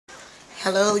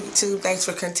Hello YouTube, thanks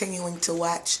for continuing to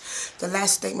watch. The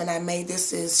last statement I made,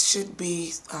 should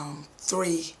be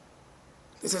 3.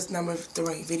 This is number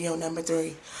 3, video number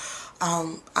 3.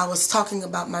 I was talking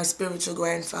about my spiritual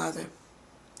grandfather.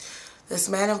 This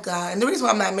man of God, and the reason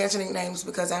why I'm not mentioning names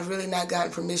because I've really not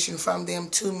gotten permission from them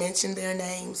to mention their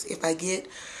names. If I get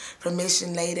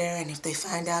permission later and if they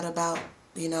find out about,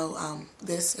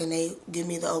 this and they give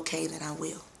me the okay, then I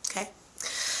will, okay?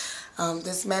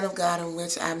 This man of God in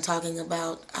which I'm talking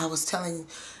about, I was saying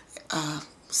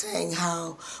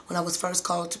how when I was first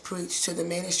called to preach to the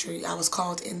ministry, I was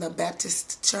called in the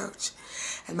Baptist church.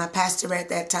 And my pastor at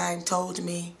that time told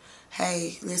me,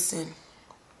 hey, listen,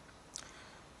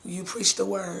 you preach the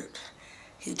word.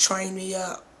 He trained me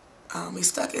up. He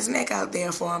stuck his neck out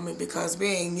there for me because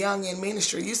being young in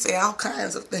ministry, you say all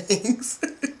kinds of things.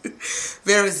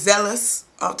 Very zealous,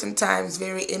 oftentimes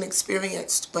very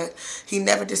inexperienced, but he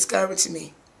never discouraged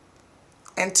me.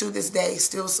 And to this day,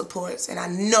 still supports, and I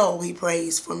know he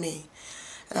prays for me.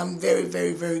 And I'm very,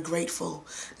 very, very grateful,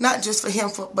 not just for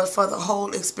him, but for the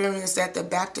whole experience that the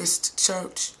Baptist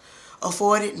church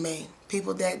afforded me.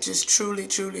 People that just truly,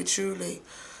 truly, truly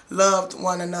loved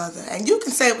one another. And you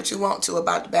can say what you want to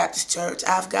about the Baptist church.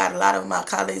 I've got a lot of my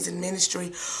colleagues in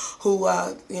ministry who,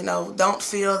 don't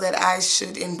feel that I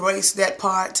should embrace that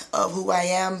part of who I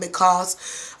am because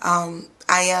I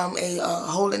am a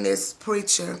holiness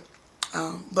preacher.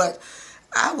 But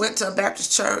I went to a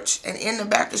Baptist church, and in the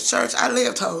Baptist church, I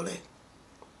lived holy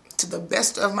to the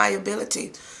best of my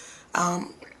ability.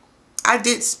 I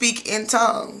did speak in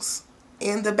tongues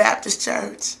in the Baptist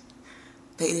church.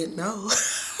 They didn't know.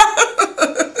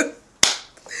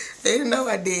 They didn't know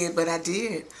I did, but I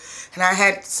did. And I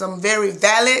had some very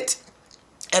valid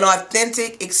and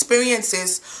authentic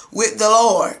experiences with the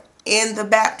Lord in the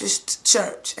Baptist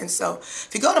church. And so if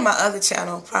you go to my other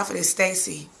channel, Prophetess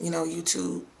Stacey,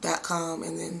 youtube.com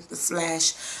and then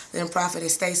 /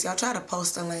 Prophetess Stacey, I'll try to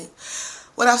post a link.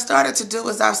 What I've started to do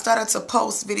is I've started to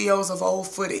post videos of old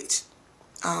footage.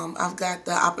 I've got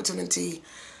the opportunity,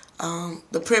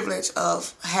 the privilege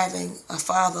of having a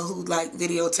father who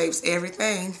videotapes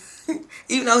everything.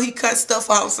 Even though he cuts stuff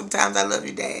off sometimes. I love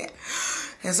you, Dad.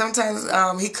 And sometimes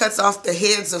he cuts off the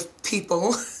heads of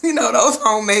people. Those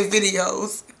homemade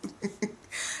videos.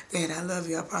 Dad, I love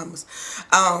you, I promise.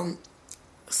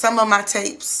 Some of my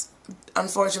tapes,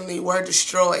 unfortunately, were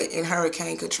destroyed in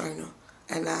Hurricane Katrina.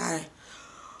 And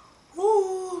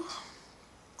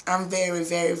I'm very,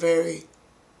 very, very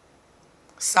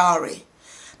sorry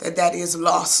that is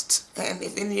lost. And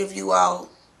if any of you all,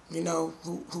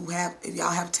 if y'all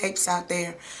have tapes out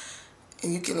there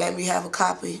and you can let me have a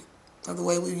copy of the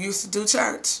way we used to do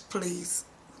church, please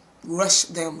rush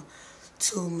them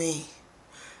to me.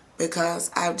 Because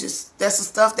that's the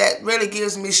stuff that really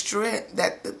gives me strength.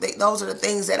 Those are the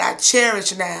things that I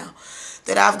cherish now.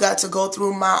 That I've got to go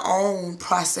through my own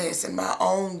process and my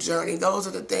own journey. Those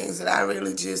are the things that I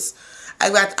really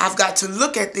I've got to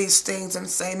look at these things and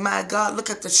say, my God,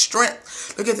 look at the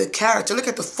strength, look at the character, look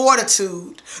at the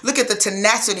fortitude, look at the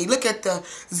tenacity, look at the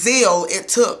zeal it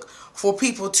took for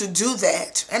people to do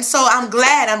that. And so I'm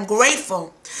glad, I'm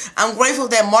grateful. I'm grateful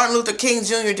that Martin Luther King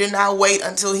Jr. did not wait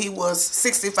until he was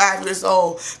 65 years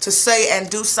old to say and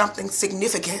do something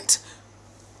significant.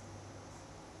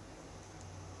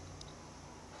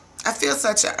 I feel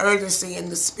such an urgency in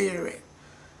the spirit.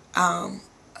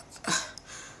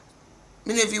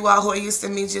 Many of you all who are used to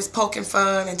me just poking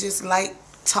fun and just light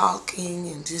talking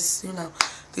and just,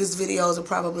 these videos are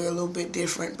probably a little bit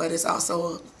different, but it's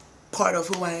also a part of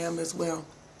who I am as well.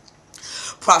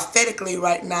 Prophetically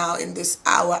right now in this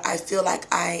hour, I feel like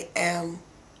I am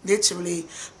literally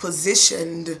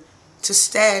positioned to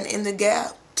stand in the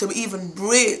gap, to even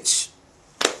bridge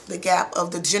the gap of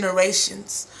the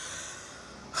generations.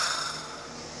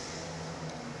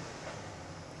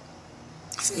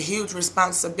 It's a huge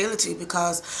responsibility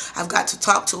because I've got to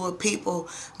talk to a people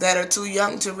that are too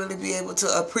young to really be able to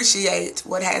appreciate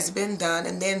what has been done.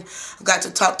 And then I've got to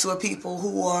talk to a people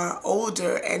who are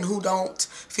older and who don't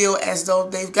feel as though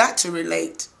they've got to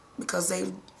relate because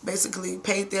they've basically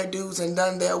paid their dues and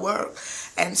done their work.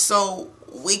 And so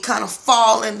we kind of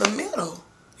fall in the middle,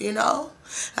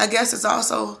 I guess it's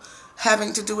also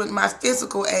having to do with my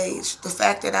physical age. The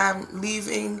fact that I'm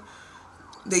leaving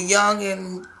the young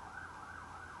and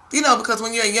because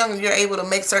when you're young, you're able to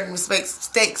make certain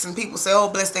mistakes, and people say, oh,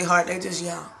 bless their heart, they're just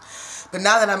young. But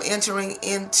now that I'm entering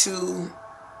into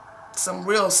some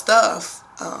real stuff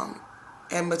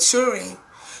and maturing,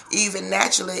 even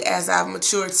naturally as I've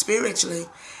matured spiritually,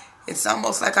 it's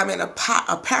almost like I'm in a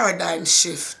paradigm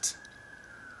shift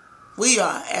We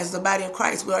are, as the body of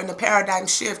Christ, we are in a paradigm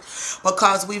shift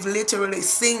because we've literally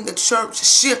seen the church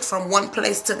shift from one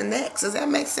place to the next. Does that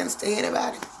make sense to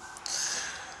anybody?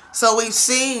 So we've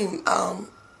seen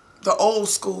the old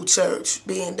school church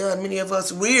being done. Many of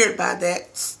us reared by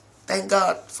that. Thank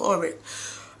God for it.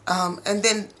 And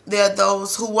then there are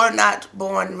those who were not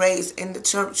born and raised in the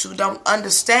church who don't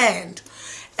understand.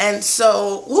 And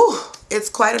so, it's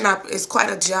quite a job.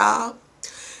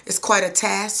 It's quite a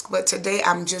task. But today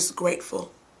I'm just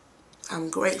grateful. I'm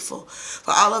grateful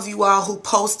for all of you all who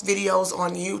post videos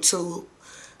on YouTube.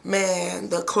 Man,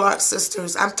 the Clark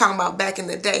sisters, I'm talking about back in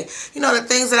the day. You know, the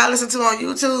things that I listen to on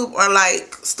YouTube are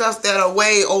like stuff that are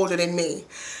way older than me.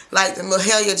 Like the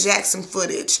Mahalia Jackson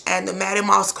footage and the Mattie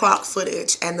Moss Clark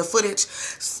footage and the footage.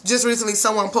 Just recently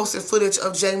someone posted footage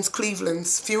of James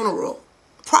Cleveland's funeral.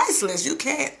 Priceless. You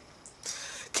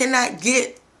cannot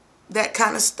get that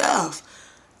kind of stuff.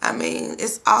 I mean,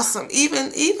 it's awesome. Even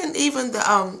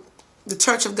the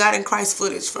Church of God in Christ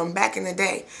footage from back in the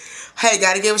day. Hey,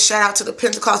 got to give a shout out to the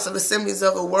Pentecostal Assemblies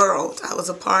of the World. I was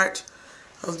a part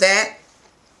of that.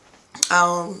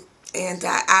 And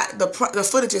the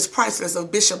footage is priceless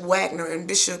of Bishop Wagner and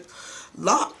Bishop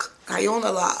Locke,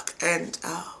 Iona Locke. And,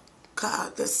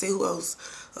 God, let's see who else.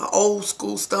 The old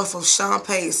school stuff of Sean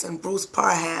Pace and Bruce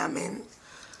Parham. And,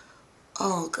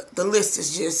 God, the list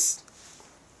is just,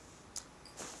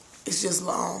 it's just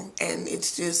long. And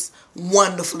it's just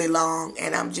wonderfully long.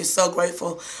 And I'm just so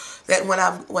grateful that when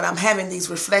I'm having these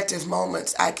reflective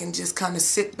moments, I can just kind of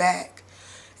sit back,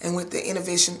 and with the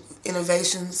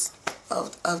innovations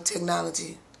of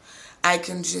technology, I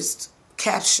can just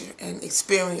capture and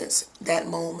experience that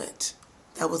moment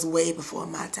that was way before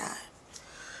my time.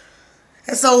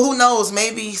 And so who knows,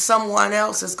 maybe someone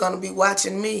else is going to be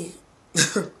watching me.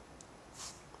 Who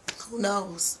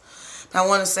knows? But I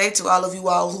want to say to all of you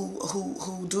all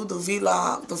who do the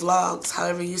vlogs,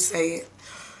 however you say it,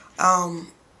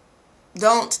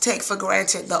 don't take for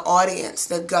granted the audience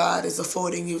that God is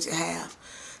affording you to have,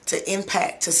 to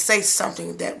impact, to say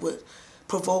something that would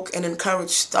provoke and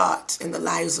encourage thought in the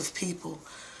lives of people.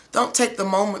 Don't take the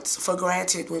moments for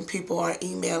granted when people are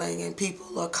emailing and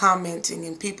people are commenting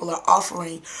and people are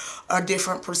offering a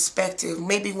different perspective,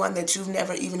 maybe one that you've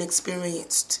never even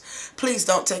experienced. Please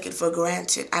don't take it for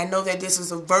granted. I know that this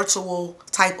is a virtual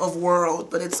type of world,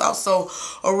 but it's also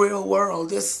a real world.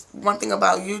 This one thing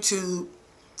about YouTube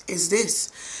is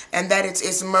this, and that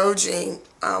it's merging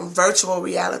virtual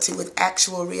reality with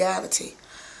actual reality.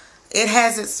 It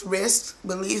has its risks,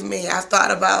 believe me. I've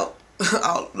thought about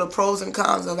all the pros and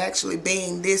cons of actually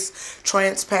being this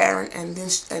transparent and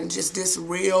just this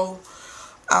real.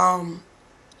 But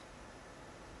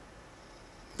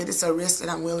it's a risk that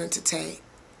I'm willing to take,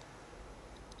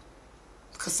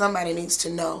 because somebody needs to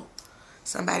know.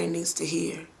 Somebody needs to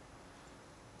hear.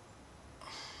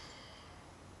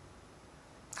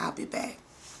 I'll be back.